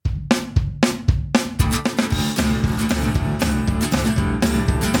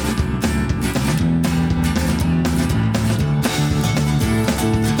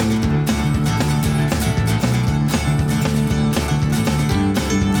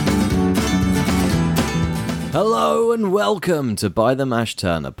Hello and welcome to By the Mash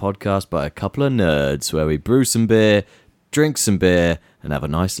Tun, a podcast by a couple of nerds where we brew some beer, drink some beer, and have a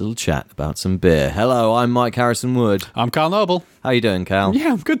nice little chat about some beer. Hello, I'm Mike Harrison Wood. I'm Carl Noble. How you doing, Cal?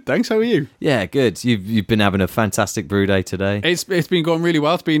 Yeah, I'm good, thanks. How are you? Yeah, good. You've been having a fantastic brew day today. It's been going really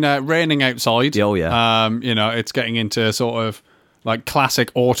well. It's been raining outside. Oh, yeah. It's getting into sort of like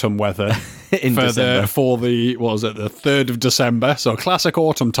classic autumn weather In December. for the 3rd of December. So classic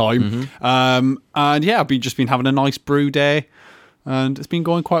autumn time. Mm-hmm. And yeah, I've just been having a nice brew day, and it's been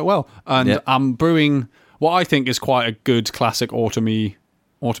going quite well. And Yep. I'm brewing what I think is quite a good classic autumny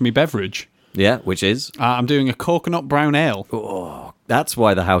beverage. Yeah, which is? I'm doing a coconut brown ale. That's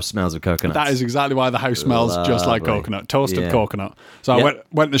why the house smells of coconuts. That is exactly why the house smells just like Lovely. coconut, toasted Yeah. coconut. So Yep. I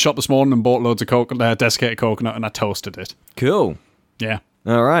went to the shop this morning and bought loads of desiccated coconut, and I toasted it. Cool. Yeah.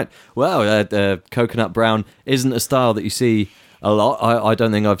 All right. Well, coconut brown isn't a style that you see a lot. I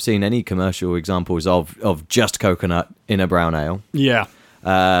don't think I've seen any commercial examples of just coconut in a brown ale. Yeah.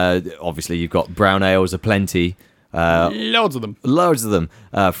 Obviously, you've got brown ales aplenty. Loads of them. Loads of them.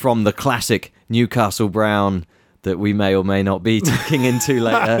 From the classic Newcastle brown that we may or may not be tucking into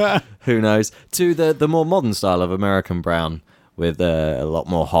later, who knows, to the more modern style of American brown with a lot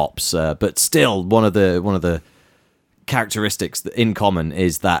more hops. But still, one of the characteristics in common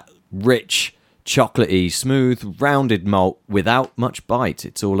is that rich, chocolatey, smooth, rounded malt without much bite.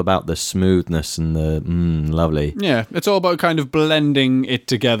 It's all about the smoothness and the lovely. Yeah, it's all about kind of blending it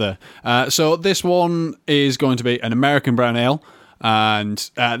together. So this one is going to be an American brown ale, and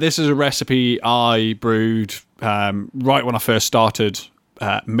this is a recipe I brewed right when I first started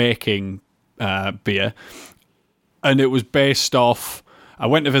making beer, and it was based off. I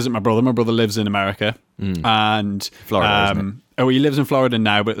went to visit my brother. My brother lives in America, and Florida, isn't it? he lives in Florida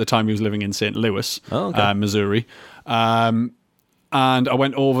now, but at the time he was living in St. Louis, Missouri. And I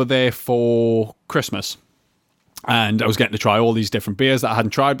went over there for Christmas, and I was getting to try all these different beers that I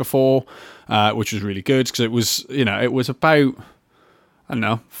hadn't tried before, which was really good because it was about, I don't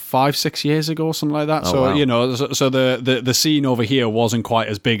know, 5-6 years ago or something like that. Wow. So the scene over here wasn't quite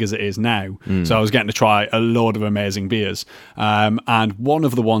as big as it is now. So I was getting to try a load of amazing beers. And one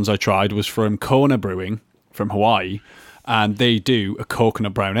of the ones I tried was from Kona Brewing from Hawaii, and they do a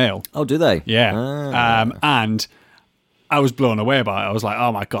coconut brown ale. Oh, do they? Yeah. And I was blown away by it. I was like,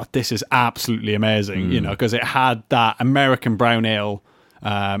 oh my God, this is absolutely amazing, because it had that American brown ale.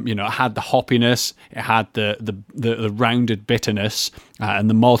 It had the hoppiness, it had the rounded bitterness and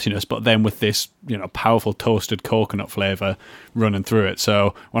the maltiness, but then with this, powerful toasted coconut flavor running through it.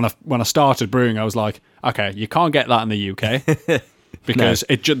 So when I started brewing, I was like, okay, you can't get that in the UK because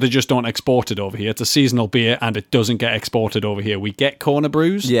they just don't export it over here. It's a seasonal beer and it doesn't get exported over here. We get Kona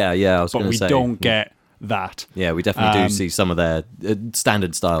brews, Yeah, I was but going to we say. don't get that. Yeah, we definitely do see some of their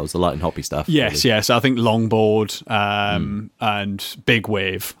standard styles, the light and hoppy stuff. Yes, really. yes. I think Longboard and Big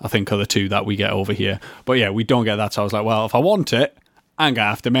Wave, I think, are the two that we get over here. But yeah, we don't get that. So I was like, well, if I want it, I'm going to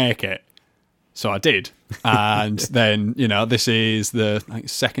have to make it. So I did. And then, this is the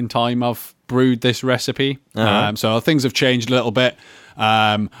second time I've brewed this recipe. So things have changed a little bit.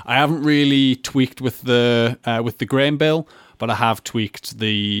 I haven't really tweaked with the grain bill, but I have tweaked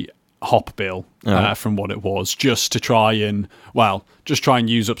the hop bill from what it was, just to try and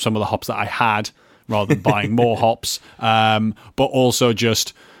use up some of the hops that I had rather than buying more hops. But also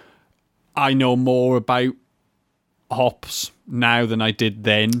just, I know more about hops now than I did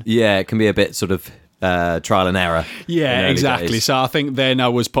then. Yeah, it can be a bit sort of trial and error. Yeah, in early exactly. days. So I think then I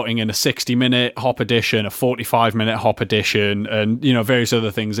was putting in a 60-minute hop edition, a 45-minute hop edition, and various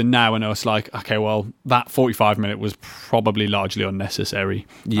other things. And now I know it's like, okay, well, that 45-minute was probably largely unnecessary.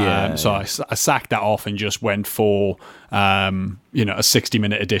 Yeah. So I sacked that off and just went for a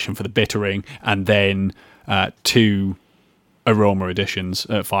 60-minute edition for the bittering, and then 2 aroma editions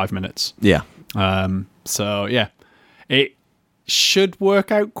at 5 minutes. Yeah. So yeah, it should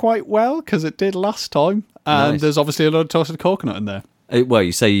work out quite well because it did last time, and Nice. there's obviously a lot of toasted coconut in there. Well,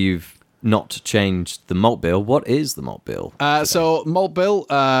 you say you've not changed the malt bill. What is the malt bill? So malt bill,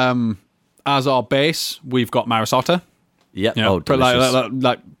 as our base, we've got Marisota. Yep. You know, Oh, delicious.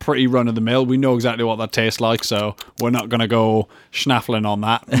 like pretty run of the mill. We know exactly what that tastes like, so we're not going to go schnaffling on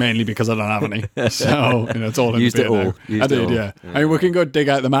that. Mainly because I don't have any. So it's all in Used the it beer all. now. Used I it did, all. yeah. I mean, we can go dig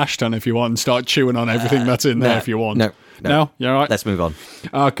out the mash tun if you want and start chewing on everything that's in there if you want. No. You're all right. Let's move on.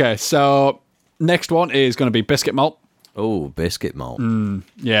 Okay, so next one is going to be biscuit malt. Oh, biscuit malt.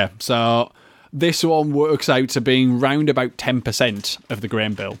 Yeah, so this one works out to being round about 10% of the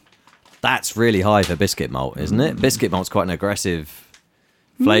grain bill. That's really high for biscuit malt, isn't it? Biscuit malt's quite an aggressive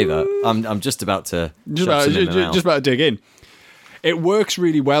flavour. I'm just about to Just shove some in my mouth. about to dig in. It works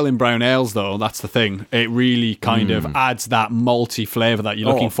really well in brown ales, though. That's the thing. It really kind of adds that malty flavour that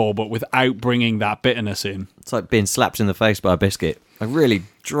you're looking for, but without bringing that bitterness in. It's like being slapped in the face by a biscuit. A really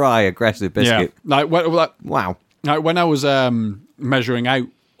dry, aggressive biscuit. Yeah. Wow. Like when I was measuring out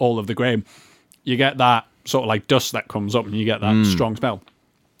all of the grain, you get that sort of like dust that comes up and you get that strong smell.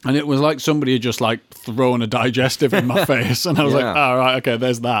 And it was like somebody had just like thrown a digestive in my face. And I was like, oh, right, okay,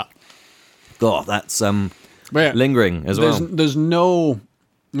 there's that. God, that's But lingering as well. There's no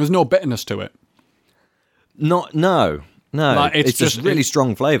bitterness to it. No. Like, it's just really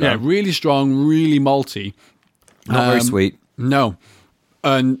strong flavour. Yeah, really strong, really malty. Not very sweet. No,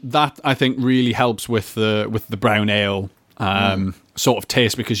 and that I think really helps with the brown ale sort of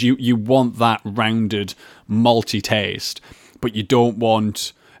taste, because you want that rounded malty taste, but you don't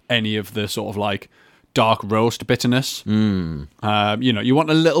want any of the sort of like dark roast bitterness. You want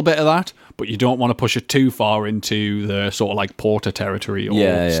a little bit of that, but you don't want to push it too far into the sort of like porter territory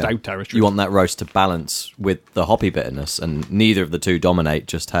or stout territory. You want that roast to balance with the hoppy bitterness, and neither of the two dominate.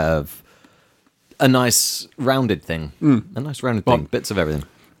 Just have a nice rounded thing. Bits of everything.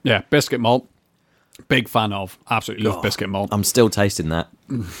 Yeah, biscuit malt. Big fan of. Absolutely love biscuit malt. I'm still tasting that.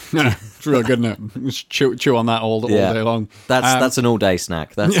 It's real good, isn't it? Just chew on that all day long. That's an all day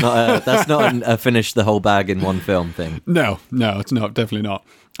snack. That's not a finish the whole bag in one film thing. No, it's not. Definitely not.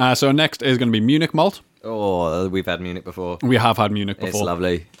 So next is going to be Munich malt. Oh, we've had Munich before. We have had Munich before. It's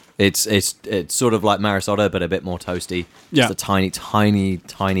lovely. It's sort of like Maris Otter, but a bit more toasty. Yeah. Just a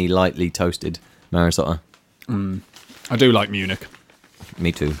tiny, lightly toasted Maris Otter. I do like Munich.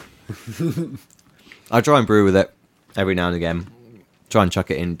 Me too. I try and brew with it every now and again. Try and chuck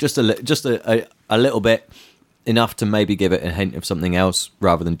it in just a little bit, enough to maybe give it a hint of something else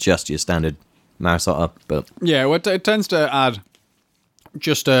rather than just your standard Maris Otter. But yeah, well, it tends to add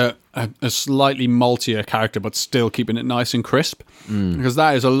just a slightly maltier character, but still keeping it nice and crisp, because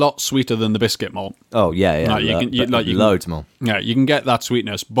that is a lot sweeter than the biscuit malt. Oh yeah, loads more. Yeah, you can get that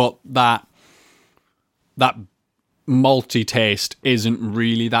sweetness, but that malty taste isn't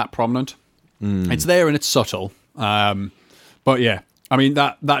really that prominent. It's there and it's subtle, but yeah, I mean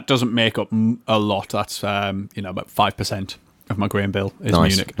that doesn't make up a lot. That's about 5% of my grain bill is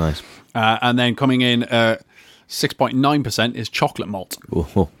Munich. Nice. And then coming in 6.9% is chocolate malt.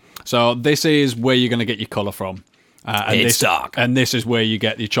 Ooh. So this is where you're going to get your colour from. It's dark. And this is where you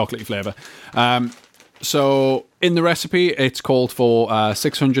get your chocolatey flavour. So in the recipe, it's called for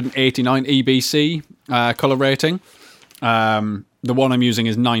 689 EBC colour rating. The one I'm using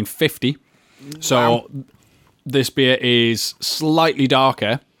is 950. So this beer is slightly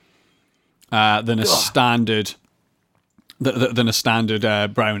darker than a standard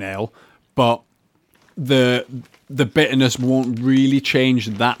brown ale, but the bitterness won't really change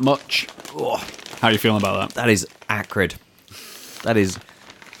that much. How are you feeling about that? That is acrid. That is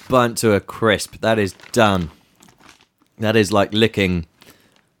burnt to a crisp. That is done. That is like licking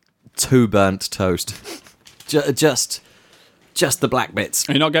two burnt toast. Just the black bits.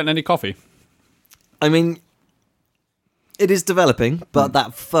 Are you not getting any coffee? I mean, it is developing, but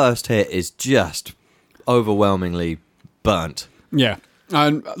that first hit is just overwhelmingly burnt. Yeah,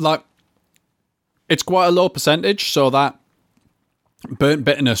 and like it's quite a low percentage, so that burnt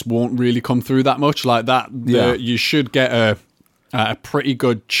bitterness won't really come through that much. Like that, you should get a pretty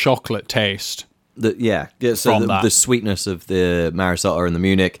good chocolate taste. So the sweetness of the Maris Otter and the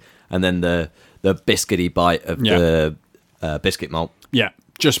Munich, and then the biscuity bite of the biscuit malt. Yeah,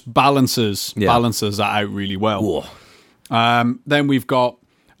 just balances that out really well. Then we've got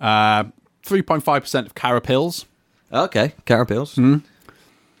 3.5% of Carapils. Okay, Carapils.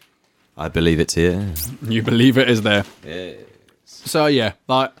 I believe it's here. You believe it is there. Yes. So yeah,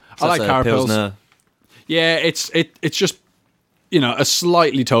 like I like Carapils. Pilsner. Yeah, it's just a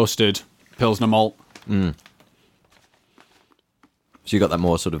slightly toasted Pilsner malt. So you got that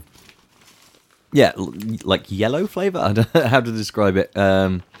more sort of like yellow flavour. I don't know how to describe it.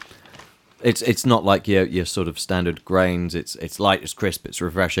 It's not like your sort of standard grains. It's light, it's crisp, it's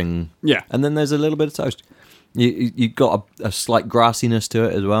refreshing. Yeah, and then there's a little bit of toast. You got a slight grassiness to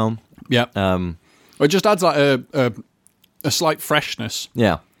it as well. Yeah. It just adds like a slight freshness.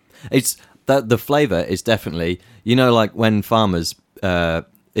 Yeah, it's that the flavour is definitely like when farmers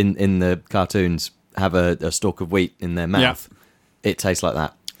in the cartoons have a stalk of wheat in their mouth. It tastes like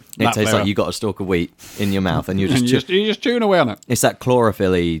that. It tastes flavour. like you got a stalk of wheat in your mouth and you're you're just chewing away on it. It's that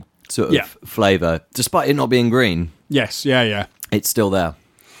chlorophyll-y sort of flavour, despite it not being green. Yes, yeah. It's still there.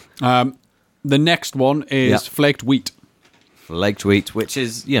 The next one is flaked wheat. Flaked wheat, which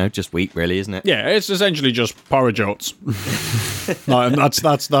is just wheat, really, isn't it? Yeah, it's essentially just porridge oats. That's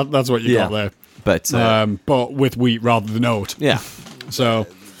what you got there. but with wheat rather than oat. yeah, So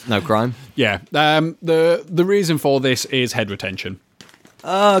no crime. yeah, the reason for this is head retention.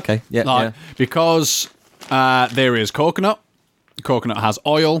 Oh, okay. Yeah, Like, because there is coconut. Coconut has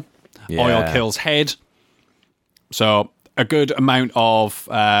oil. Yeah. Oil kills head. So a good amount of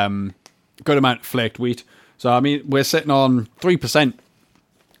flaked wheat. So I mean, we're sitting on 3%.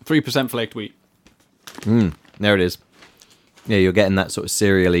 3% flaked wheat. There it is. Yeah, you're getting that sort of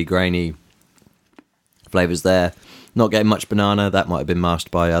cereally, grainy flavors there. Not getting much banana. That might have been masked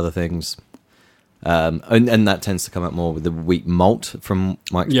by other things. And that tends to come out more with the wheat malt from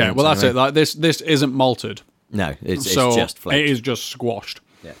my experience. Yeah, well, that's anyway. it. Like this isn't malted. No, it's So just flaked. it is just squashed.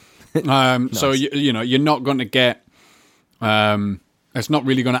 Yeah. So you know, you're not going to get. It's not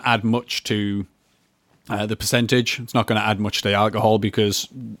really going to add much to the percentage. It's not going to add much to the alcohol because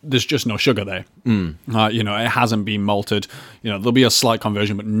there's just no sugar there. You know, it hasn't been malted. You know, there'll be a slight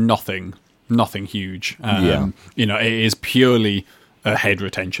conversion, but nothing huge. You know, it is purely a head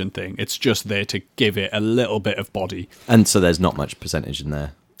retention thing. It's just there to give it a little bit of body. And so there's not much percentage in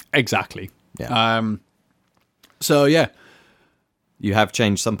there. Exactly. Yeah. So yeah. You have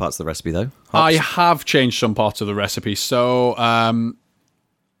changed some parts of the recipe, though. I Hops. have changed some parts of the recipe. So I'm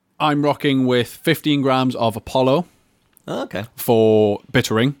rocking with 15 grams of Apollo Oh, okay. for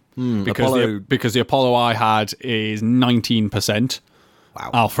bittering Apollo- because the Apollo I had is 19%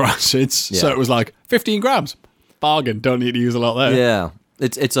 Wow. alpha acids. So Yeah. it was like 15 grams. Bargain. Don't need to use a lot there. Yeah,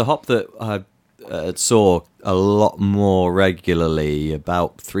 it's a hop that I saw a lot more regularly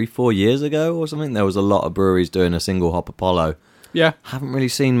about 3-4 years ago or something. There was a lot of breweries doing a single hop Apollo. Yeah. Haven't really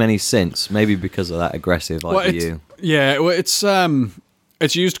seen many since. Maybe because of that aggressive Well, IBU.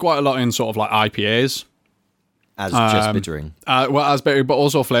 it's used quite a lot in sort of like IPAs. As just bittering. As bitter, but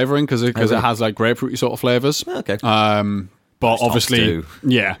also flavoring because it has like grapefruity sort of flavors. Okay. But Most obviously, hops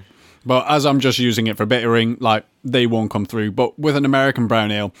yeah. But as I'm just using it for bittering, like they won't come through. But with an American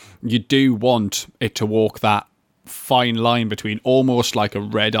brown ale, you do want it to walk that fine line between almost like a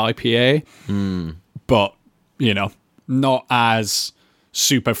red IPA, but you know, not as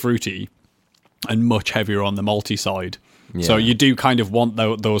super fruity and much heavier on the malty side. So Yeah. you do kind of want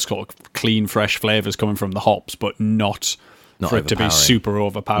those sort of clean, fresh flavors coming from the hops, but not for it to be overpowering. super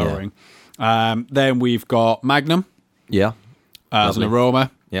overpowering. Then we've got Magnum Yeah. as an Lovely.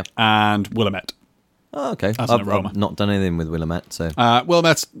 aroma, Yeah. and Willamette. Oh, okay. As an aroma. I've not done anything with Willamette, so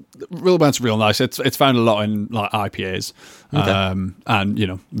Willamette's real nice. It's found a lot in like IPAs, and you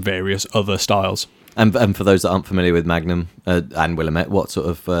know, various other styles. and for those that aren't familiar with Magnum and Willamette, what sort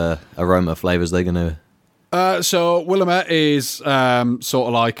of aroma flavors they're going to? So Willamette is sort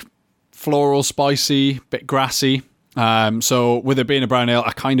of like floral, spicy, bit grassy. So with it being a brown ale,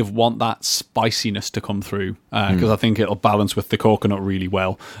 I kind of want that spiciness to come through because I think it'll balance with the coconut really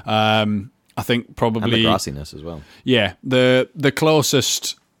well. I think And probably the grassiness as well. yeah, the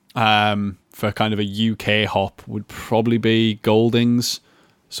closest for kind of a UK hop would probably be Goldings,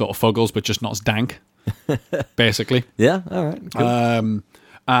 sort of Fuggles, but just not as dank, basically. Yeah, all right. Cool.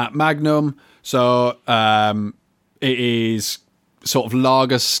 Magnum, so it is sort of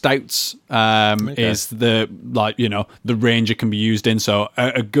lager stouts is the like you know the range it can be used in. So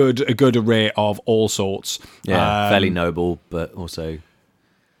a good array of all sorts. Yeah, fairly noble, but also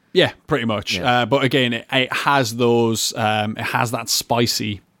Yeah, pretty much. Yeah. But again, it has those. It has that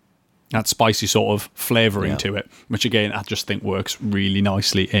spicy sort of flavouring Yeah. to it, which again I just think works really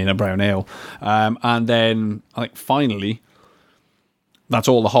nicely in a brown ale. And then I think finally, that's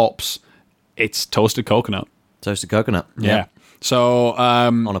all the hops. It's toasted coconut. toasted coconut. Yeah. So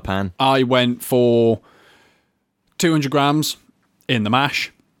On a pan. I went for 200 grams in the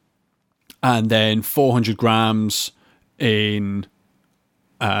mash, and then 400 grams in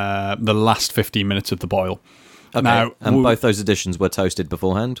the last 15 minutes of the boil. Okay. Now, and both those additions were toasted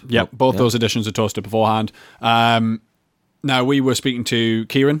beforehand? Yeah, both those additions are toasted beforehand. Now, we were speaking to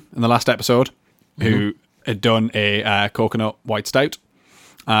Kieran in the last episode, who had done a coconut white stout,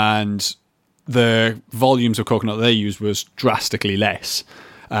 and the volumes of coconut they used was drastically less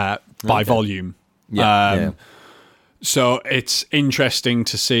by volume. Yeah. So it's interesting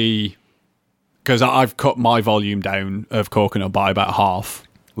to see, because I've cut my volume down of coconut by about half.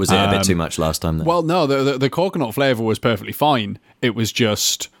 Was it a bit too much last time then? Well, no, the coconut flavour was perfectly fine. It was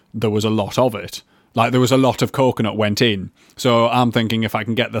just there was a lot of it. Like there was a lot of coconut went in. So I'm thinking if I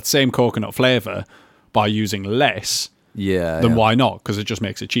can get that same coconut flavour by using less, then why not? Because it just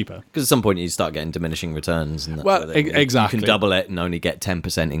makes it cheaper. Because at some point you start getting diminishing returns. And that Well, sort of thing. exactly. You can double it and only get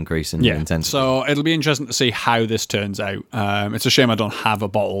 10% increase in intensity. So it'll be interesting to see how this turns out. It's a shame I don't have a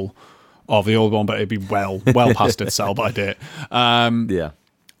bottle of the old one, but it'd be well past its sell by date. Yeah.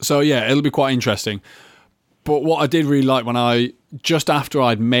 So yeah, it'll be quite interesting. But what I did really like just after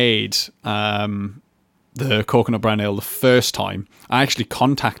I'd made the coconut brown ale the first time, I actually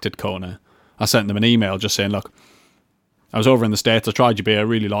contacted Kona. I sent them an email just saying, look, I was over in the States, I tried your beer, I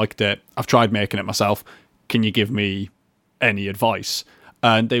really liked it. I've tried making it myself. Can you give me any advice?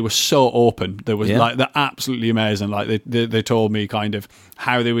 And they were so open. They was like, they're absolutely amazing. Like they told me kind of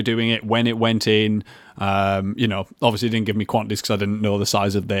how they were doing it, when it went in. Obviously didn't give me quantities because I didn't know the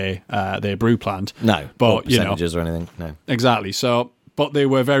size of their brew plant. No, but percentages or anything. No, exactly. So, but they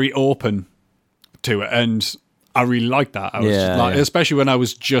were very open to it, and I really liked that. I was especially when I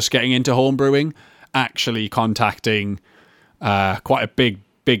was just getting into home brewing, actually contacting quite a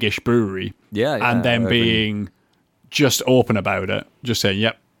biggish brewery, and then being just open about it, just saying,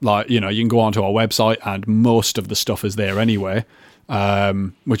 yep, like, you can go onto our website and most of the stuff is there anyway,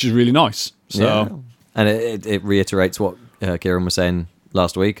 which is really nice. So, and it reiterates what Kieran was saying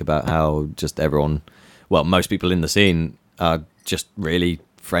last week about how just everyone, well, most people in the scene are just really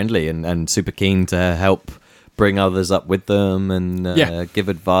friendly and super keen to help bring others up with them and give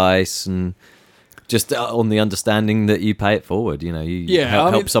advice, and just on the understanding that you pay it forward. You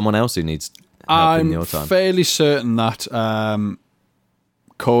help someone else who needs help in your time. I'm fairly certain that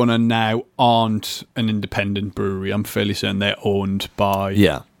Kona now aren't an independent brewery. I'm fairly certain they're owned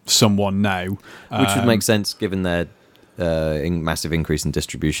by someone now, which would make sense given their massive increase in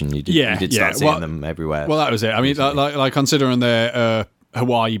distribution. You did start seeing them everywhere. Well, that was it. I mean, like considering they're a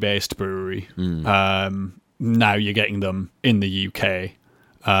Hawaii-based brewery, now you're getting them in the UK.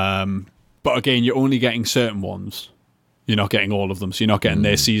 But again, you're only getting certain ones. You're not getting all of them, so you're not getting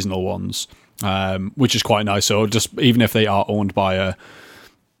their seasonal ones, which is quite nice. So just even if they are owned by a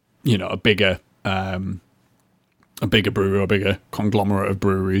bigger brewery or a bigger conglomerate of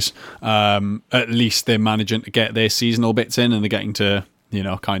breweries, at least they're managing to get their seasonal bits in, and they're getting to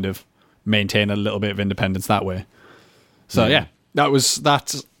kind of maintain a little bit of independence that way. So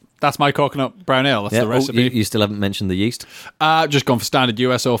that's my coconut brown ale. That's the recipe. You still haven't mentioned the yeast? Just gone for standard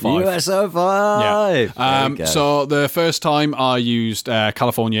USO5. USO5! Yeah. So the first time I used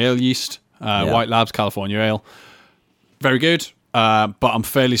California Ale yeast, White Labs California Ale. Very good, but I'm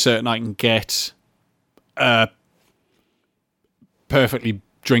fairly certain I can get a perfectly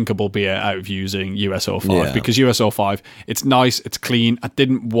drinkable beer out of using USO5, because USO5, it's nice, it's clean. I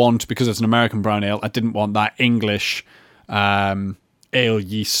didn't want, because it's an American brown ale, I didn't want that English ale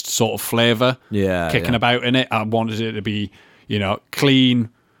yeast sort of flavour kicking about in it. I wanted it to be, clean,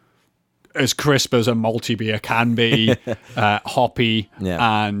 as crisp as a malty beer can be, hoppy,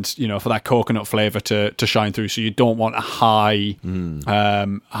 and for that coconut flavour to shine through. So you don't want a high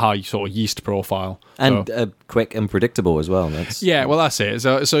sort of yeast profile, and quick and predictable as well. That's it.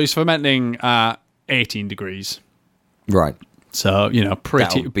 So he's fermenting at 18 degrees, right? So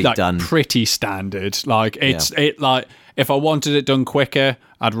pretty standard. Like like if I wanted it done quicker,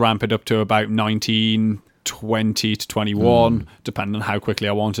 I'd ramp it up to about 19, 20 to 21, depending on how quickly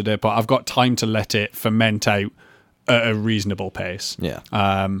I wanted it. But I've got time to let it ferment out at a reasonable pace. So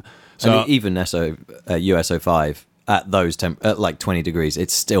I mean, even USO5 at those at like 20 degrees,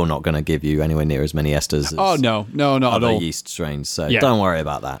 it's still not going to give you anywhere near as many esters as not at all yeast strains. So don't worry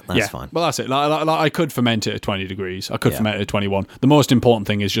about that. That's fine. Well, that's it. Like I could ferment it at 20 degrees. I could ferment it at 21. The most important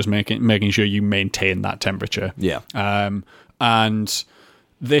thing is just making sure you maintain that temperature. And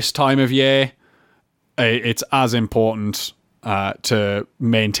this time of year, it's as important to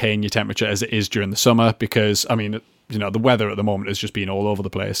maintain your temperature as it is during the summer, because I mean, the weather at the moment has just been all over the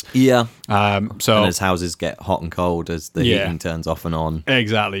place. So and as houses get hot and cold, as the heating turns off and on.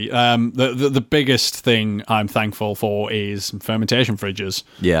 Exactly. The biggest thing I'm thankful for is fermentation fridges.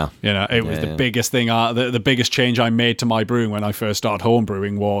 It was the biggest thing. The biggest change I made to my brewing when I first started home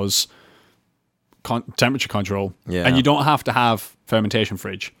brewing was temperature control. And you don't have to have fermentation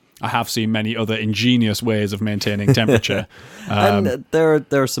fridge. I have seen many other ingenious ways of maintaining temperature. And there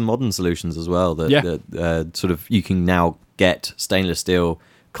are some modern solutions as well that sort of you can now get stainless steel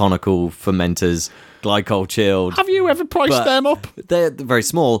conical fermenters, glycol chilled. Have you ever priced them up? They're very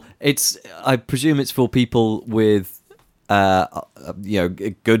small. I presume it's for people with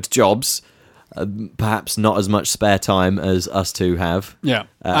good jobs. Perhaps not as much spare time as us two have.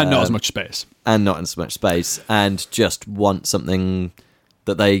 And not as much space. And just want something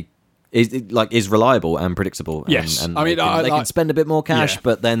that is reliable and predictable. Yes, and they can spend a bit more cash,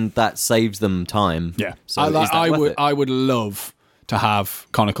 but then that saves them time. So I would love to have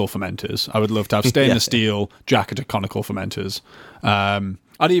conical fermenters. I would love to have stainless steel jacketed conical fermenters.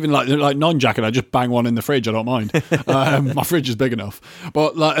 I'd even like non-jacket. I just bang one in the fridge. I don't mind. My fridge is big enough.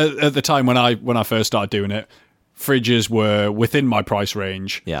 But at the time when I first started doing it, fridges were within my price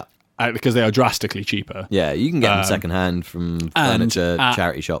range. Yeah. Because they are drastically cheaper. Yeah, you can get them second hand from furniture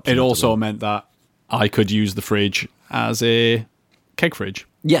charity shops. It also meant that I could use the fridge as a keg fridge.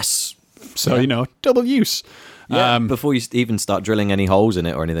 Yes. So, double use. Yeah, before you even start drilling any holes in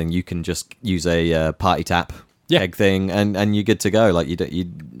it or anything, you can just use a party tap keg thing and you're good to go. Like, you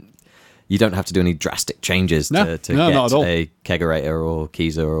don't have to do any drastic changes to get a kegerator or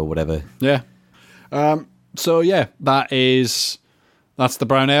Keyser or whatever. Yeah. So, yeah, that's the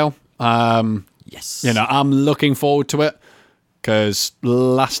brown ale. Yes. I'm looking forward to it because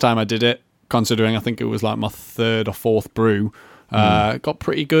last time I did it, considering I think it was like my third or fourth brew, got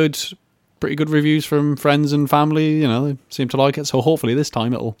pretty good reviews from friends and family. They seem to like it. So hopefully this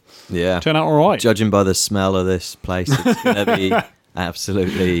time it'll turn out all right. Judging by the smell of this place, it's going to be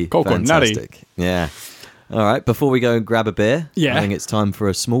absolutely fantastic. Yeah. All right, before we go and grab a beer, I think it's time for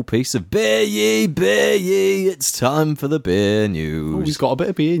a small piece of beer ye. It's time for the beer news. Oh, he's got a bit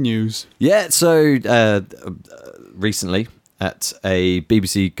of beer news. Yeah, so recently at a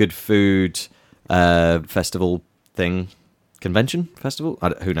BBC Good Food festival convention festival?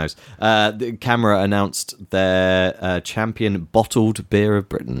 Who knows? The Camera announced their champion bottled beer of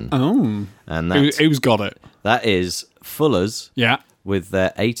Britain. Oh. And who's got it? That is Fuller's with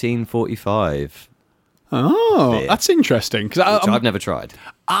their 1845. Oh, beer, that's interesting. Which I've never tried.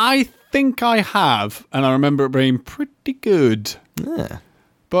 I think I have, and I remember it being pretty good. Yeah.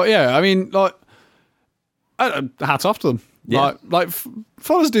 But yeah, I mean, like, hats off to them. Yeah. Like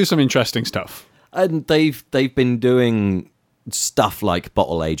Fuller's do some interesting stuff. And they've been doing stuff like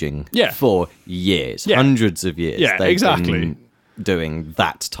bottle aging for years, hundreds of years. Yeah, they've exactly. been doing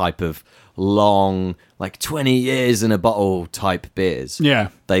that type of long, like 20 years in a bottle type beers. Yeah.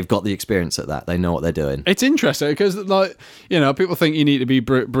 They've got the experience at that. They know what they're doing. It's interesting because, like, people think you need to be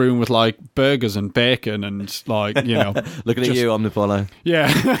brewing with, like, burgers and bacon and, like, Looking at you, Omnipollo.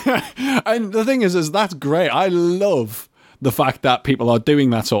 Yeah. And the thing is that's great. I love the fact that people are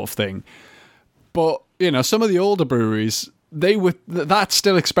doing that sort of thing. But, some of the older breweries, that's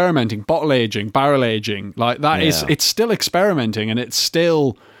still experimenting. Bottle aging, barrel aging, like that it's still experimenting, and it's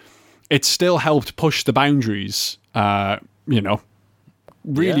still helped push the boundaries,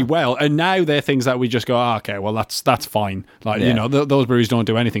 really well. And now they're things that we just go, okay, well, that's fine. Like, those breweries don't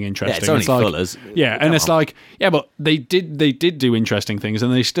do anything interesting. Yeah, it's only Fuller's. Yeah, and it's like, yeah, but they did do interesting things,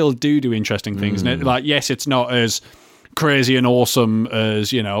 and they still do interesting things. And yes, it's not as crazy and awesome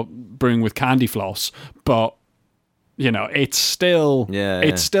as, brewing with candy floss, but it's still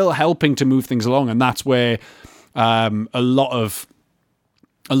helping to move things along, and that's where a lot of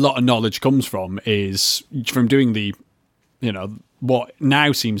knowledge comes from, is from doing the what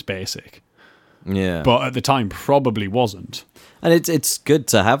now seems basic, but at the time probably wasn't. And it's good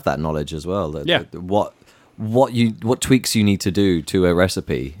to have that knowledge as well. What tweaks you need to do to a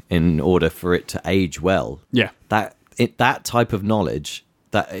recipe in order for it to age well. Yeah, that type of knowledge,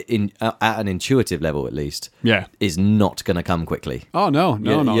 that at an intuitive level at least, is not going to come quickly. Oh no,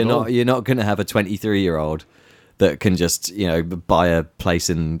 you're not going to have a 23-year-old that can just buy a place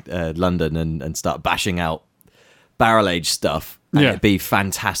in London and start bashing out barrel aged stuff and it'd be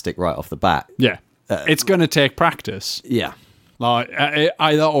fantastic right off the bat. Yeah, it's going to take practice. Yeah, like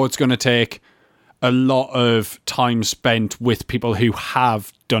either or it's going to take a lot of time spent with people who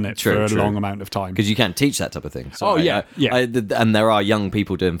have done it for a long amount of time. Because you can't teach that type of thing. So and there are young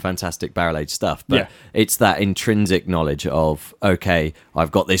people doing fantastic barrel-aged stuff, but it's that intrinsic knowledge of, okay,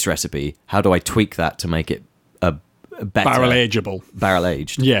 I've got this recipe, how do I tweak that to make it a better...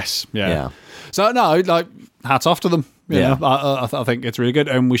 Barrel-aged. Yes, yeah. So, no, like, hats off to them. You know, I think it's really good,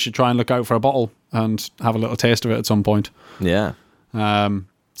 and we should try and look out for a bottle and have a little taste of it at some point. Yeah.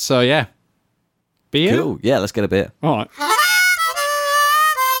 So, yeah. Beer? Cool. Yeah, let's get a beer. All right.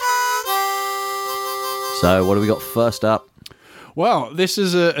 So, what do we got first up? Well, this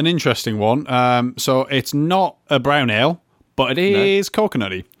is an interesting one. So, it's not a brown ale, but it is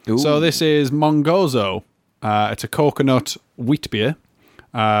coconutty. Ooh. So, this is Mongozo. It's a coconut wheat beer.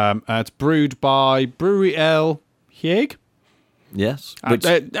 It's brewed by Brewery El Huygue. Yes.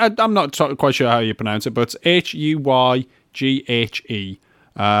 I'm not quite sure how you pronounce it, but it's Huyghhe.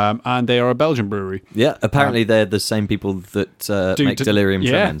 And they are a Belgian brewery. Yeah, apparently they're the same people that make Delirium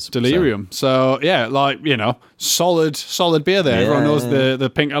Tremens. Delirium. So, solid beer there. Everyone knows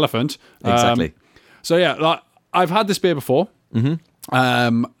the pink elephant. Exactly. So, like, I've had this beer before.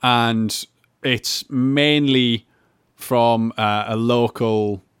 Mm-hmm. And it's mainly from a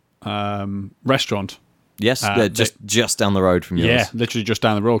local restaurant. Yes, just down the road from yours. Yeah, literally just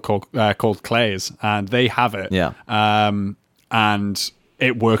down the road, called Clay's, and they have it. Yeah. And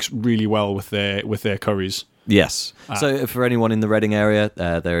it works really well with their curries. Yes. So for anyone in the Reading area,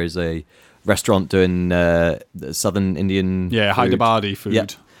 there is a restaurant doing Southern Indian food. Hyderabadi food.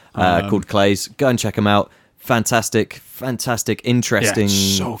 Yep. Called Clay's. Go and check them out. Fantastic, interesting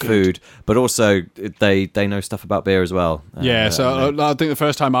so good. food. But also, they know stuff about beer as well. I think the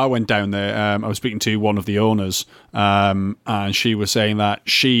first time I went down there, I was speaking to one of the owners, and she was saying that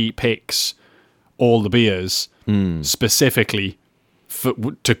she picks all the beers specifically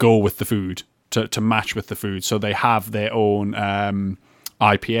to go with the food, to match with the food. So they have their own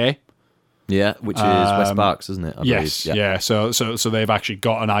IPA. Yeah, which is West Berks, isn't it? Yes, yeah. So they've actually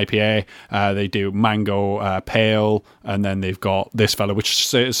got an IPA. They do mango pale, and then they've got this fella,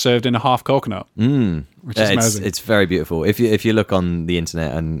 which is served in a half coconut, which is amazing. It's very beautiful. If you look on the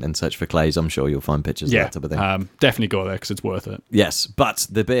internet and search for Clay's, I'm sure you'll find pictures of that type of thing. Definitely go there because it's worth it. Yes, but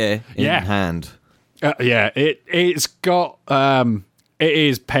the beer in hand. It's got it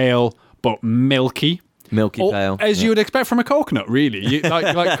is pale but milky. Milky pale. As you would expect from a coconut, really.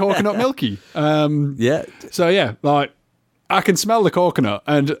 Like coconut milky. Yeah. So, like, I can smell the coconut,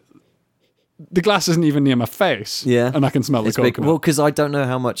 and the glass isn't even near my face. Yeah. And I can smell the coconut. Well, because I don't know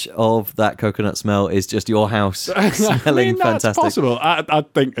how much of that coconut smell is just your house smelling that's fantastic. Possible. I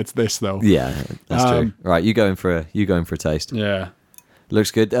think it's this, though. Yeah, that's true. Right, you going for a taste. Yeah.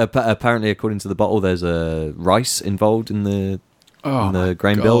 Looks good. Apparently, according to the bottle, there's rice involved in the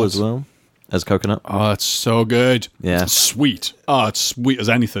grain bill as well as coconut. Oh, that's so good. Yeah. It's sweet. Oh, it's sweet as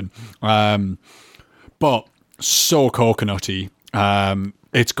anything. But so coconutty.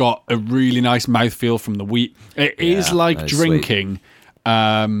 It's got a really nice mouthfeel from the wheat. It is like drinking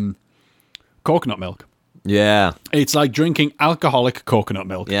coconut milk. Yeah. It's like drinking alcoholic coconut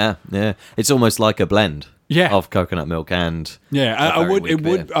milk. Yeah. It's almost like a blend. Yeah. Of coconut milk and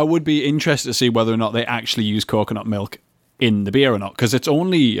I would be interested to see whether or not they actually use coconut milk in the beer or not, because it's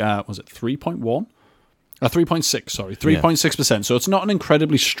only was it 3.1? 3.6, sorry, 3.6%. So it's not an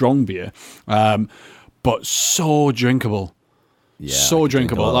incredibly strong beer, but so drinkable. Yeah, so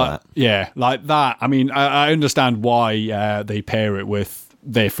drinkable. Like that. I mean, I understand why they pair it with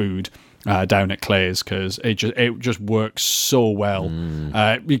their food down at Clay's, because it just works so well.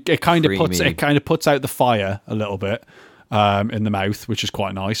 It kind of puts out the fire a little bit in the mouth, which is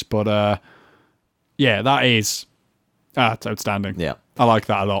quite nice. But that is. It's outstanding. Yeah, I like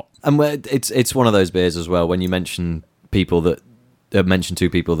that a lot. And it's one of those beers as well. When you mention people that two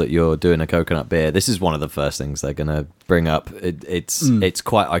people that you're doing a coconut beer, this is one of the first things they're going to bring up. It's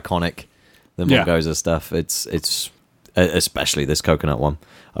quite iconic. The Mongoza stuff. It's especially this coconut one.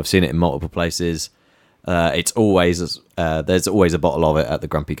 I've seen it in multiple places. It's always there's always a bottle of it at the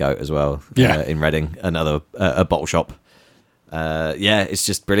Grumpy Goat as well. In Reading, another a bottle shop. It's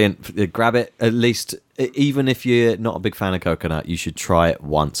just brilliant. Grab it, at least, even if you're not a big fan of coconut, you should try it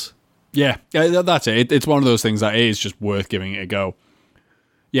once. Yeah, that's it. It's one of those things that is just worth giving it a go.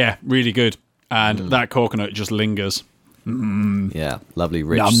 Yeah, really good. And that coconut just lingers. Yeah, lovely,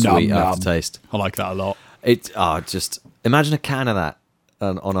 rich, sweet aftertaste. I like that a lot. Just imagine a can of that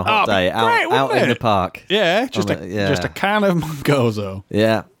on a hot day out in the park. Yeah, just a can of Mongozo.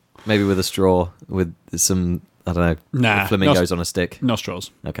 Yeah, maybe with a straw, with some... I don't know. Flamingos on a stick. No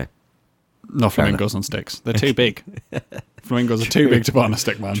straws. Okay. No flamingos on sticks. They're too big. Flamingos are too big to put on a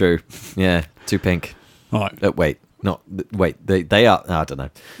stick, man. True. Yeah. Too pink. All right. Wait. They are. I don't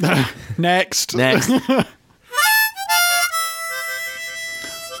know. Next.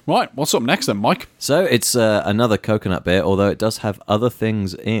 Right. What's up next then, Mike? So it's another coconut beer, although it does have other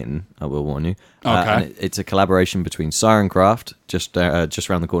things in. I will warn you. Okay. And it's a collaboration between Siren Craft, just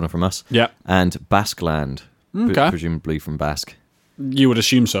around the corner from us. Yeah. And Basqueland. Okay. Presumably from Basque. You would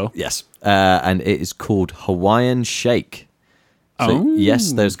assume so. Yes. And it is called Hawaiian Shake. So,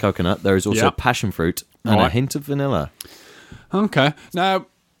 yes, there's coconut. There is also passion fruit and a hint of vanilla. Okay. Now,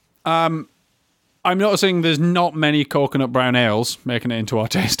 I'm noticing there's not many coconut brown ales making it into our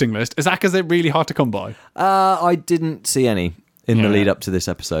tasting list. Is that because they're really hard to come by? I didn't see any in the lead up to this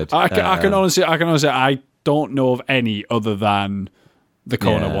episode. I can honestly, I don't know of any other than the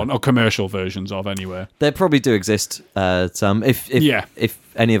Kona one, or commercial versions of anywhere. There probably do exist some. If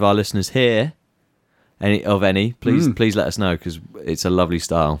any of our listeners hear please let us know, because it's a lovely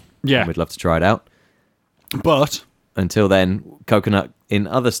style. Yeah, and we'd love to try it out. But until then, coconut in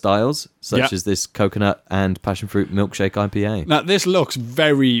other styles, such as this coconut and passion fruit milkshake IPA. Now, this looks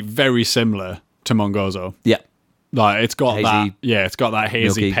very, very similar to Mongozo. Yeah, like it's got hazy, it's got that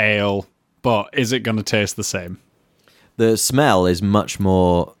hazy milky. pale. But is it going to taste the same? The smell is much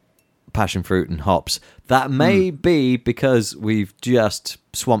more passion fruit and hops. That may be because we've just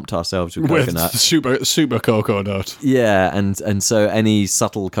swamped ourselves with coconut. Super cocoa nut. Yeah, and so any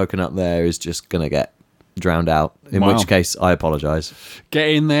subtle coconut there is just going to get drowned out. In Wow. which case, I apologise. Get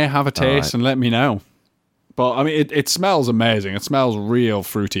in there, have a taste, right. and let me know. But I mean, it smells amazing. It smells real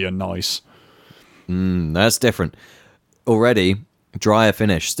fruity and nice. That's different. Already, drier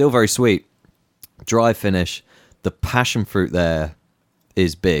finish. Still very sweet. Dry finish. The passion fruit there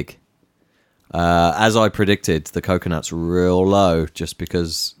is big. As I predicted, the coconut's real low just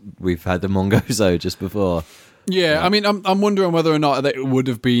because we've had the Mongozo just before. Yeah, I mean, I'm wondering whether or not it would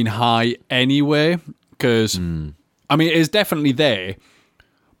have been high anyway, because, I mean, it's definitely there,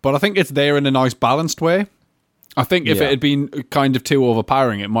 but I think it's there in a nice balanced way. I think if Yeah. it had been kind of too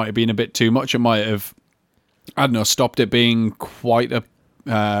overpowering, it might have been a bit too much. It might have, I don't know, stopped it being quite a,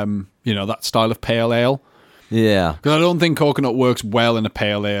 that style of pale ale. Yeah. Because I don't think coconut works well in a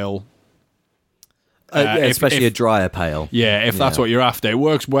pale ale. Especially if- a drier pale. Yeah, if that's Yeah. what you're after. It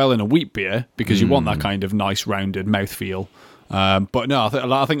works well in a wheat beer because you want that kind of nice rounded mouthfeel. But no,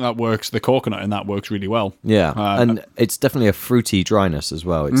 I think that works. The coconut in that works really well. Yeah, and it's definitely a fruity dryness as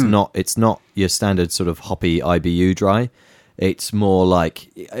well. It's not your standard sort of hoppy IBU dry. It's more like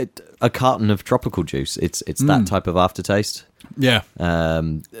a carton of tropical juice. It's that type of aftertaste. Yeah.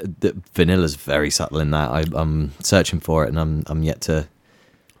 The vanilla's very subtle in that. I'm searching for it, and I'm yet to.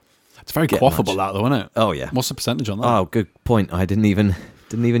 It's very quaffable, that though, isn't it? Oh yeah. What's the percentage on that? Oh, good point. I didn't even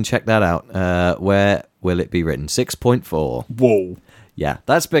check that out. Where will it be written? 6.4. Whoa. Yeah,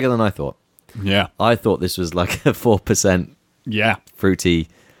 that's bigger than I thought. Yeah. I thought this was like a 4% Yeah. fruity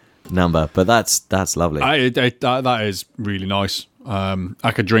number, but that's lovely. That is really nice.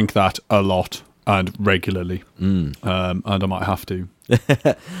 I could drink that a lot and regularly. And I might have to.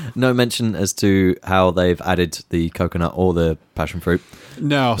 No mention as to how they've added the coconut or the passion fruit.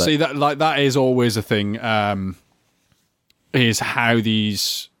 No, see that is always a thing. Is how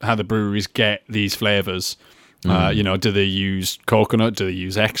the breweries get these flavors. Do they use coconut? Do they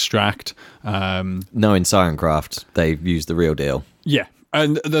use extract? No, in Craft, they've used the real deal. Yeah,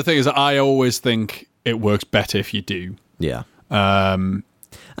 and the thing is, that I always think it works better if you do. Yeah, and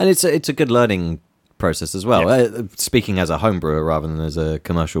it's a good learning process as well. Yeah. Speaking as a home brewer rather than as a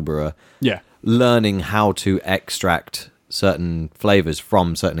commercial brewer, Yeah, learning how to extract certain flavors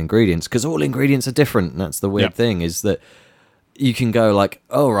from certain ingredients, because all ingredients are different. And that's the weird thing, is that you can go like,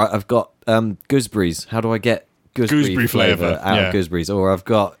 oh right, I've got gooseberries. How do I get gooseberry flavor out of gooseberries? Or I've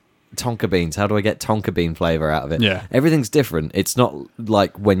got tonka beans. How do I get tonka bean flavor out of it? Yeah. Everything's different. It's not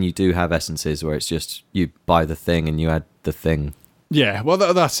like when you do have essences where it's just you buy the thing and you add the thing. yeah. Well,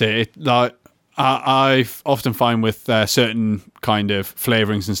 that's it. Like I often find with certain kind of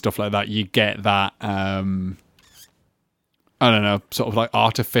flavorings and stuff like that, you get that. I don't know, sort of like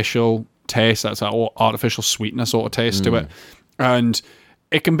artificial taste. That's like artificial sweetness sort of taste to it, and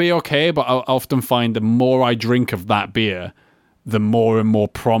it can be okay. But I often find the more I drink of that beer, the more and more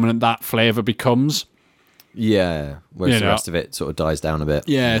prominent that flavor becomes. Yeah, whereas You the know. rest of it sort of dies down a bit.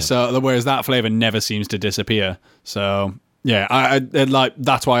 Yeah. So whereas that flavor never seems to disappear. So yeah, I like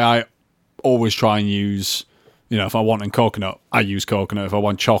that's why I always try and use. If I want coconut, I use coconut. If I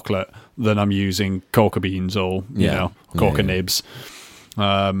want chocolate, then I'm using coca beans or coca nibs.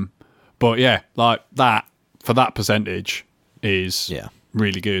 But yeah, like that for that percentage is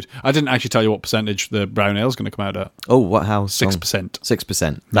really good. I didn't actually tell you what percentage the brown ale is going to come out at. Oh, what? How? 6%.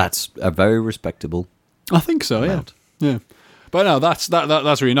 6%. That's a very respectable. I think so. amount. Yeah. But no,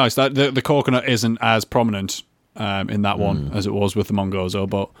 that's really nice. That the coconut isn't as prominent in that one as it was with the Mongozo,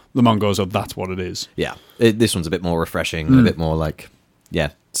 but the Mongozo, that's what it is. Yeah, this one's a bit more refreshing, and a bit more like,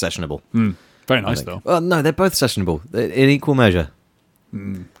 sessionable. Very nice though. Well, no, they're both sessionable in equal measure.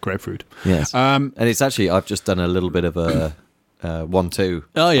 Grapefruit. Yes, and it's actually I've just done a little bit of a 1-2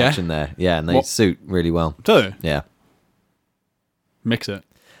 action there. Yeah, and they suit really well. Do they? Yeah, Mix it.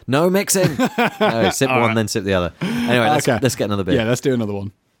 no mixing. No, sip one, right. then sip the other. Anyway, let's get another beer. Yeah, let's do another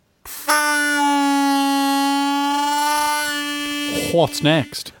one. What's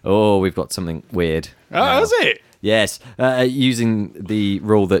next? Oh, we've got something weird. Oh, now. is it? Yes, using the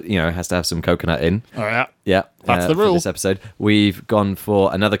rule that has to have some coconut in. Oh, yeah. Yeah, That's the for rule. this episode. We've gone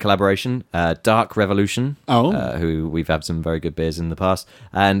for another collaboration, Dark Revolution, Oh. who we've had some very good beers in the past,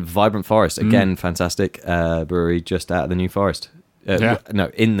 and Vibrant Forest, again, fantastic brewery just out of the New Forest.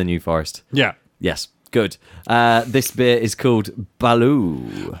 No, in the New Forest. Yeah. Yes, good. This beer is called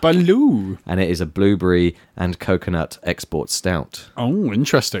Baloo, Baloo. and it is a blueberry and coconut export stout. Oh,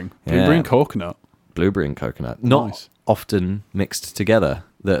 interesting. Blueberry and coconut. Blueberry and coconut. Not Nice. often mixed together,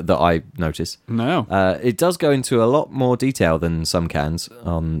 that I notice. No. It does go into a lot more detail than some cans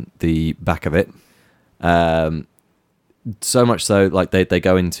on the back of it. So much so, like they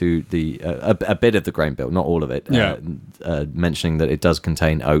go into the a bit of the grain bill, not all of it. Mentioning that it does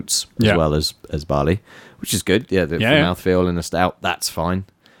contain oats as well as barley, which is good. Yeah, for mouthfeel in a stout, that's fine.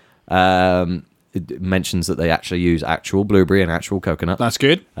 It mentions that they actually use actual blueberry and actual coconut. That's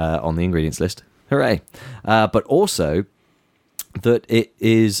good. On the ingredients list. Hooray! But also that it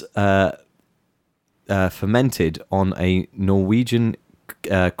is fermented on a Norwegian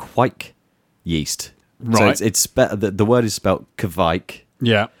quake yeast. Right. So it's the word is spelled kvike.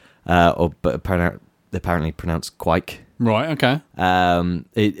 Yeah. But apparently pronounced quake. Right. Okay.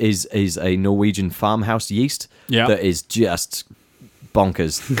 It is a Norwegian farmhouse yeast that is just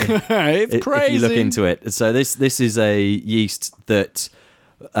bonkers. It's crazy. If you look into it. So this is a yeast that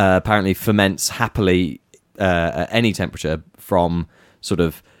apparently ferments happily at any temperature from sort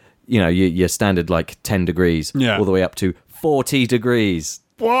of, your standard like 10 degrees all the way up to 40 degrees.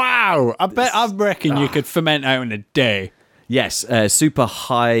 Wow. I reckon you could ferment out in a day. Yes, super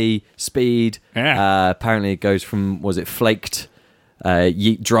high speed. Yeah. Apparently it goes from, was it flaked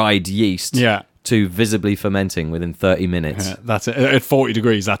dried yeast to visibly fermenting within 30 minutes. Yeah, that's it. At 40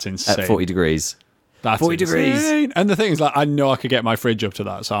 degrees, that's insane. At 40 degrees. That's 40 insane. degrees. And the thing is, like, I know I could get my fridge up to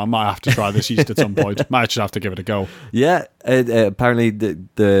that, so I might have to try this yeast at some point. Might just have to give it a go. Yeah, apparently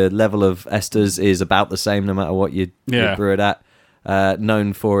the level of esters is about the same no matter what you brew it at.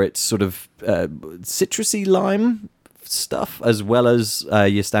 Known for its sort of citrusy lime stuff, as well as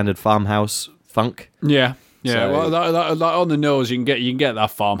your standard farmhouse funk. Yeah. So, well, that on the nose, you can get that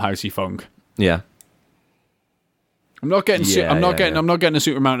farmhousey funk. Yeah. I'm not getting a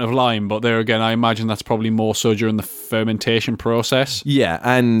super amount of lime, but there again, I imagine that's probably more so during the fermentation process. Yeah,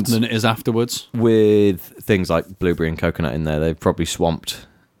 and than it is afterwards. With things like blueberry and coconut in there, they've probably swamped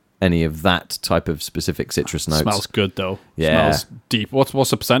any of that type of specific citrus notes. Smells good though. Yeah. Smells deep. What's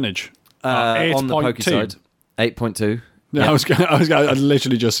the percentage? On the pokey side, 8.2. Yeah, yep. I'd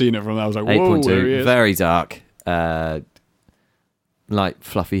literally just seen it from there. I was like, whoa, 8.2. There he is. Very dark. Light,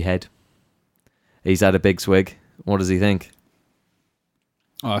 fluffy head. He's had a big swig. What does he think?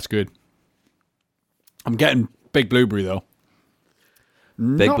 Oh, that's good. I'm getting big blueberry though.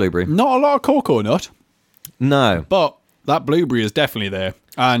 Blueberry. Not a lot of cocoa nut. No. But that blueberry is definitely there.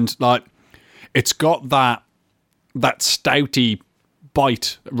 And like it's got that stouty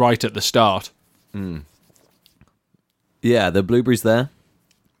bite right at the start. Mm. Yeah, the blueberry's there.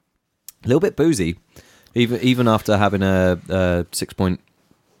 A little bit boozy. Even after having a 6.2?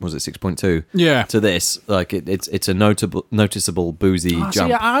 Yeah. To this, like it's a noticeable boozy jump.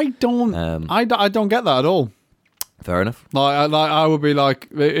 See, I don't get that at all. Fair enough. Like I would be like,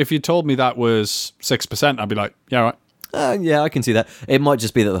 if you told me that was 6%, I'd be like, yeah, right. Yeah, I can see that. It might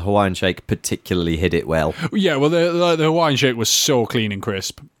just be that the Hawaiian Shake particularly hit it well. Yeah, well, the Hawaiian Shake was so clean and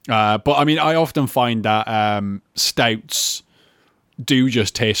crisp. But I mean, I often find that stouts do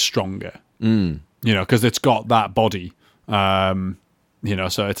just taste stronger. Because it's got that body. So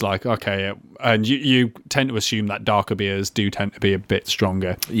it's like, okay, and you tend to assume that darker beers do tend to be a bit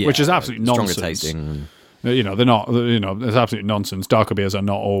stronger, which is absolute nonsense. Stronger tasting. They're not, it's absolute nonsense. Darker beers are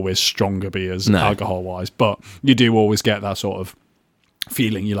not always stronger beers alcohol-wise, but you do always get that sort of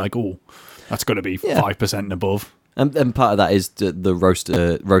feeling. You're like, oh, that's got to be 5% and above. And part of that is the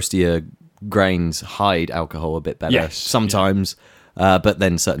roastier grains hide alcohol a bit better sometimes. But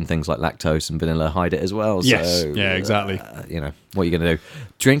then certain things like lactose and vanilla hide it as well. Yes, so, yeah, exactly. What are you going to do?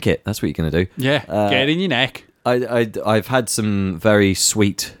 Drink it. That's what you're going to do. Yeah, get it in your neck. I've had some very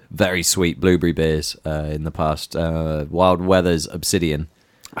sweet blueberry beers in the past. Wild Weather's Obsidian.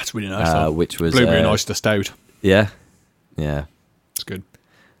 That's really nice. Which was blueberry and oyster stout. Yeah, it's good.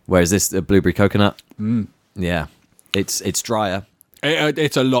 Whereas this blueberry coconut, yeah, it's drier.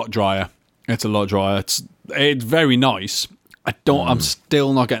 It's a lot drier. It's very nice. I'm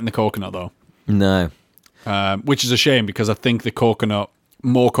still not getting the coconut though. No. Which is a shame because I think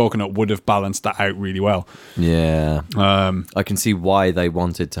more coconut would have balanced that out really well. Yeah. I can see why they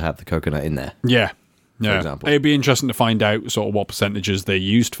wanted to have the coconut in there. Yeah. For example. It'd be interesting to find out sort of what percentages they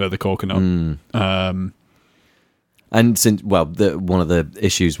used for the coconut. And since, one of the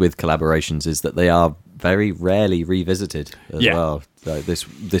issues with collaborations is that they are very rarely revisited as well. So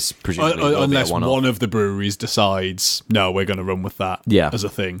this presumably will unless be a one-off. One of the breweries decides, no, we're going to run with that as a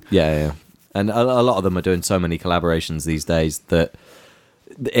thing. Yeah. And a lot of them are doing so many collaborations these days that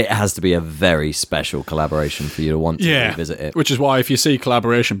it has to be a very special collaboration for you to want to revisit it. Which is why if you see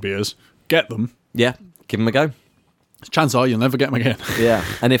collaboration beers, get them. Yeah, give them a go. Chances are you'll never get them again. Yeah,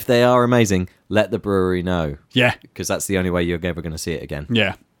 and if they are amazing, let the brewery know. Yeah. Because that's the only way you're ever going to see it again.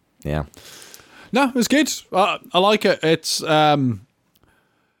 Yeah. Yeah. No, it's good. I like it. It's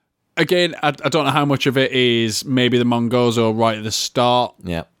again, I don't know how much of it is maybe the Mongozo right at the start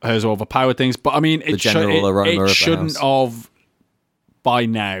Yeah. has overpowered things, but I mean, general aroma of the shouldn't house. have by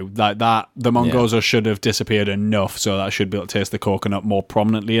now. Like that, the Mongozo should have disappeared enough, so that I should be able to taste the coconut more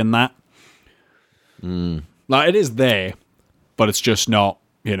prominently in that. Like it is there, but it's just not,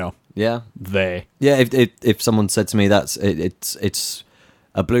 Yeah. there. Yeah, if someone said to me it's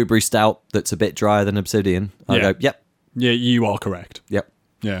a blueberry stout that's a bit drier than Obsidian, I'd Yeah. go, yep, Yeah, you are correct. yep.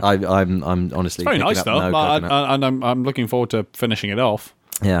 Yeah, I'm honestly very picking nice up though, no coconut. and I'm looking forward to finishing it off.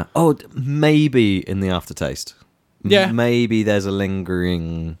 Yeah. Oh, maybe in the aftertaste. Yeah. Maybe there's a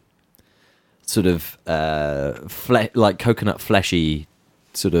lingering sort of like coconut fleshy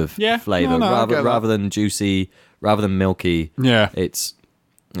sort of Yeah. flavor, No, I get that. rather than juicy, rather than milky. Yeah, It's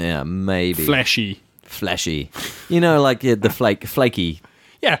maybe fleshy. fleshy. Like the flaky,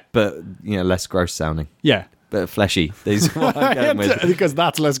 Yeah, but less gross sounding. yeah. But fleshy. These are what I'm going with. Because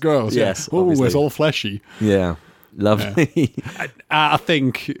that's less gross. Yes, Oh, obviously. it's all fleshy. Yeah. Lovely. I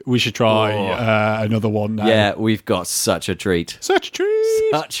think we should try another one now. Yeah, we've got such a treat. Such a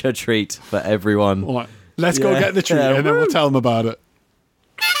treat. Such a treat for everyone. All right, let's go Yeah. get the treat Yeah, and then we'll woo. tell them about it.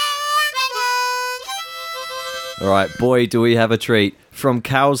 All right, boy, do we have a treat. From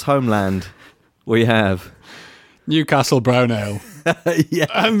Cow's Homeland, we have... Newcastle Brown Ale. yeah.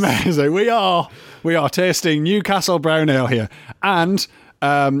 Amazing. We are tasting Newcastle Brown Ale here. And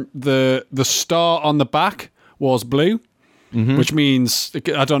the star on the back was blue, which means,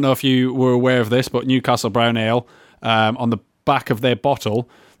 I don't know if you were aware of this, but Newcastle Brown Ale, on the back of their bottle,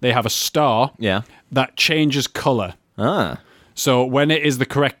 they have a star Yeah. that changes colour. Ah. So when it is the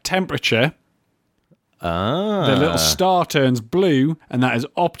correct temperature, the little star turns blue, and that is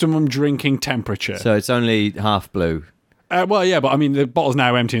optimum drinking temperature. So it's only half blue. Well, yeah, but I mean, the bottle's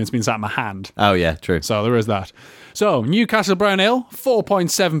now empty and it's been sat in my hand. Oh, yeah, true. So there is that. So, Newcastle Brown Ale,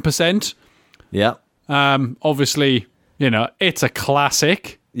 4.7%. Yeah. Obviously, it's a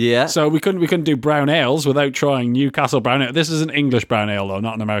classic. Yeah. So we couldn't do brown ales without trying Newcastle Brown Ale. This is an English brown ale, though,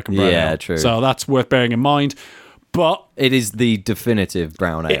 not an American brown ale. Yeah, true. So that's worth bearing in mind. But it is the definitive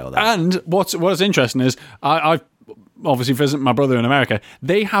brown ale, though. and what's interesting is I've obviously visited my brother in America.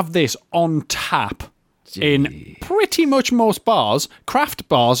 They have this on tap in pretty much most bars, craft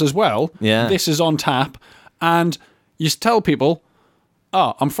bars as well. Yeah. This is on tap, and you tell people,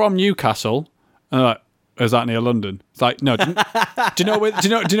 "Oh, I'm from Newcastle," and they're like, "Is that near London?" It's like, no. Do you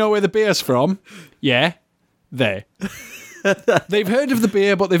know where the beer's from? Yeah, there. They've heard of the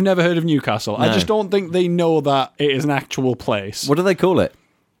beer, but they've never heard of Newcastle. I just don't think they know that it is an actual place. What do they call it?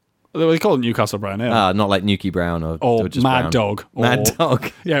 They call it Newcastle Brown Ale. Not like Nuki Brown or just Mad brown. Dog. Mad or-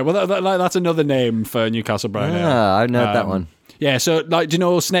 Dog. Yeah, well, that's another name for Newcastle Brown Ale. I know that one. Yeah, so, do you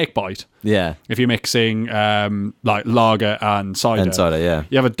know Snake Bite? Yeah. If you're mixing, lager and cider. And cider, yeah.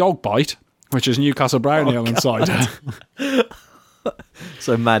 You have a Dog Bite, which is Newcastle Brown Ale and cider.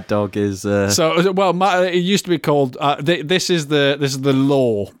 So Mad Dog is... It used to be called... this is the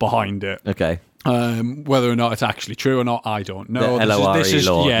law behind it. okay. Whether or not it's actually true or not, I don't know. The LORE law,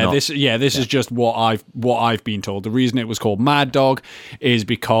 not- This is just what I've been told. The reason it was called Mad Dog is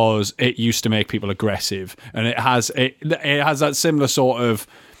because it used to make people aggressive, and it has that similar sort of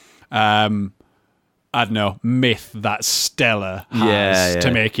I don't know, myth that Stella has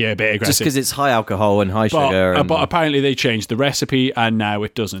to make you a bit aggressive. Just because it's high alcohol and high sugar. And but apparently they changed the recipe and now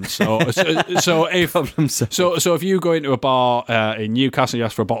it doesn't. So if you go into a bar in Newcastle, you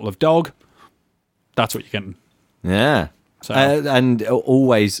ask for a bottle of Dog, that's what you're getting. yeah. So- And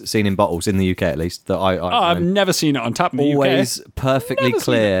always seen in bottles, in the UK at least, that I've never seen it on tap in the always UK. perfectly Never seen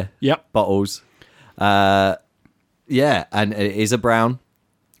clear Yep. bottles. Yeah, and it is a brown.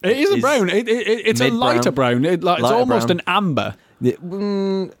 It is a It's brown. It's a mid-brown. lighter brown. It's Lighter almost brown. an amber.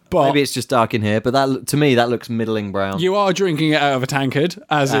 But maybe it's just dark in here, but to me that looks middling brown. You are drinking it out of a tankard,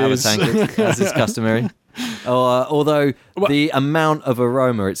 as Out of a is. tankard, as is customary. Although the amount of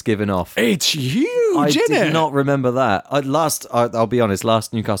aroma it's given off, It's huge, I isn't did it? not remember that. I'll be honest,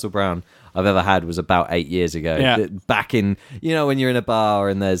 last Newcastle Brown I've ever had was about 8 years ago. Yeah. Back in, when you're in a bar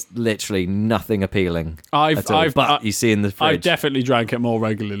and there's literally nothing appealing at all, but you see in the I fridge. definitely drank it more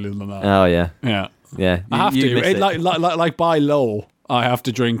regularly than that. Oh yeah, Yeah. yeah. I have You to. miss It, it. like by law, I have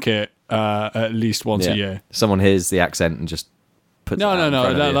to drink it at least once Yeah. a year. Someone hears the accent and just puts it out in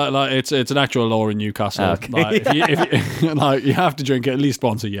front of you. Like, it's an actual law in Newcastle. Okay. Like, if you, like, you have to drink it at least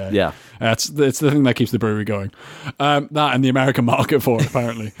once a year. Yeah. It's the thing that keeps the brewery going. That and the American market for it,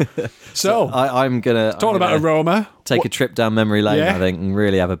 apparently. So, I'm gonna talking about aroma. take a trip down memory lane, Yeah. I think, and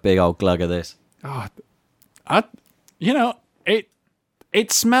really have a big old glug of this.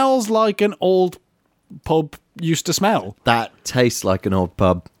 It smells like an old pub used to smell. That tastes like an old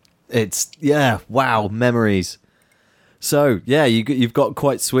pub. It's wow, memories. So you've got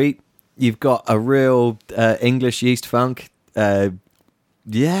quite sweet. You've got a real English yeast funk. It's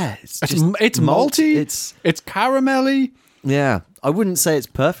malty. It's caramelly. Yeah, I wouldn't say it's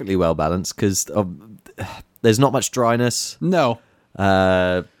perfectly well balanced because there's not much dryness. No.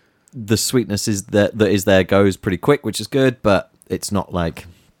 The sweetness that is there goes pretty quick, which is good, but it's not like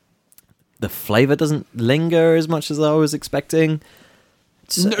the flavor doesn't linger as much as I was expecting.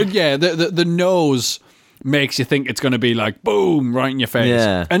 The nose makes you think it's going to be like boom right in your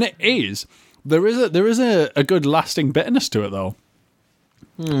face, and it is. There is a good lasting bitterness to it though.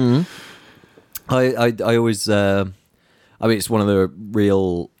 I always it's one of the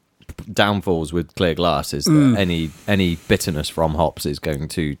real downfalls with clear glass is that any bitterness from hops is going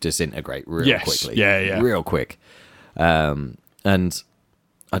to disintegrate real quickly. Real quick. And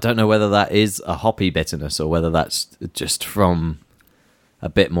I don't know whether that is a hoppy bitterness or whether that's just from a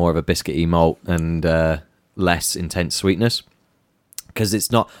bit more of a biscuity malt and less intense sweetness. Because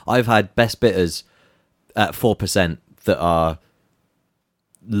it's not... I've had best bitters at 4% that are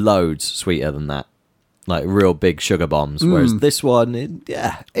loads sweeter than that. Like real big sugar bombs. Whereas this one,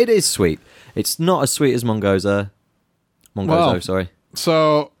 it is sweet. It's not as sweet as Mongozo. Sorry.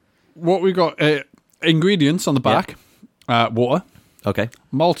 So what we got... ingredients on the back. Water. Okay.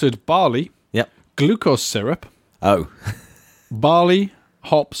 Malted barley. Yep. Glucose syrup. Oh. Barley,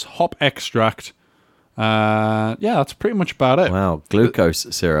 hops, hop extract. That's pretty much about it. Wow, glucose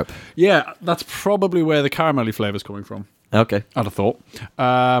syrup. Yeah, that's probably where the caramelly flavor's coming from. Okay. I'd have thought.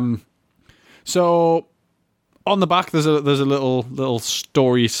 So on the back there's a little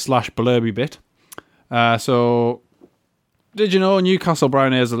story / blurby bit. So did you know Newcastle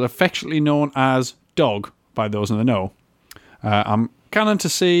Brown Ales are affectionately known as dog by those in the know? I'm canon to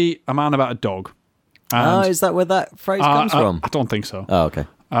see a man about a dog. Is that where that phrase comes from? I don't think so. Oh, okay.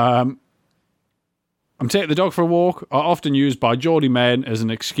 I'm taking the dog for a walk are often used by Geordie men as an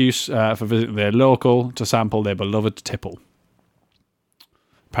excuse for visiting their local to sample their beloved tipple.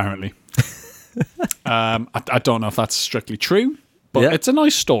 Apparently. I don't know if that's strictly true, but it's a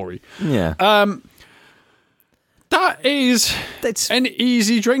nice story. Yeah. That is an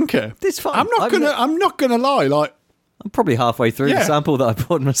easy drinker. It's fine. I'm not gonna lie. Like I'm probably halfway through the sample that I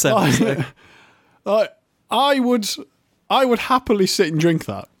poured myself. I would happily sit and drink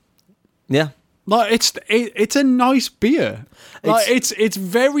that. Yeah. Like it's a nice beer. Like it's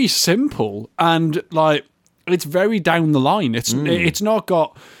very simple and like it's very down the line. It's not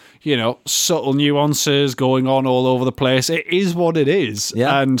got subtle nuances going on all over the place. It is what it is,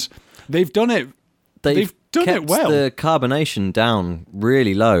 and they've done it. They've done it well. The carbonation down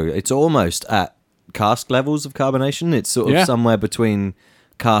really low. It's almost at cask levels of carbonation. It's sort of somewhere between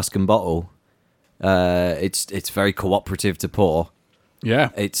cask and bottle. It's very cooperative to pour. Yeah.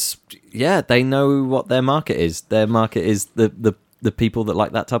 They know what their market is. Their market is the people that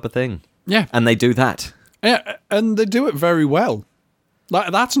like that type of thing. Yeah. And they do that. Yeah, and they do it very well.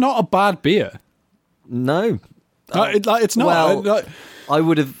 Like that's not a bad beer. No. It's not. Well, I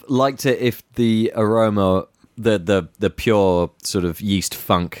would have liked it if the aroma, the pure sort of yeast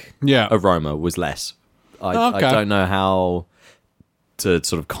funk aroma was less. I don't know how to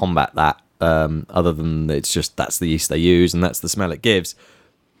sort of combat that. Other than it's just that's the yeast they use and that's the smell it gives,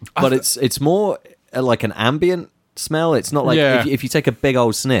 but it's more like an ambient smell. It's not like if you take a big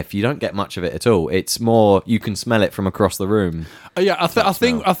old sniff, you don't get much of it at all. It's more you can smell it from across the room. I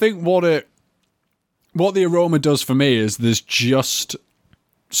think what the aroma does for me is there's just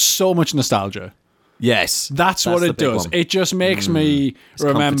so much nostalgia. Yes, that's what it does. One. It just makes me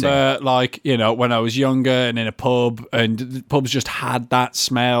remember, like, when I was younger and in a pub, and pubs just had that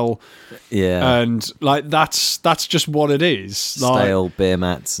smell. Yeah, and like that's just what it is. Stale beer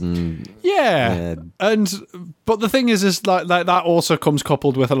mats and but the thing is like that also comes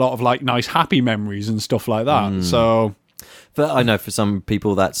coupled with a lot of like nice happy memories and stuff like that. So, but I know for some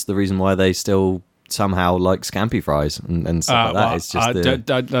people that's the reason why they still somehow like scampi fries and stuff like that. It's just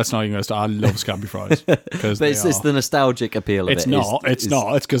that's not even going to start. I love scampi fries. But it's just the nostalgic appeal of it. It's not.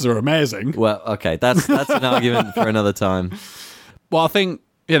 It's because they're amazing. Well, okay, that's an argument for another time. Well, I think,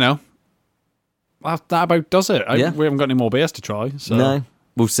 that about does it. We haven't got any more beers to try. So. No,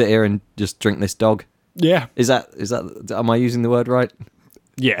 we'll sit here and just drink this dog. Yeah. Is that, am I using the word right?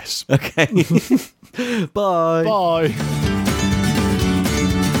 Yes. Okay. Bye. Bye.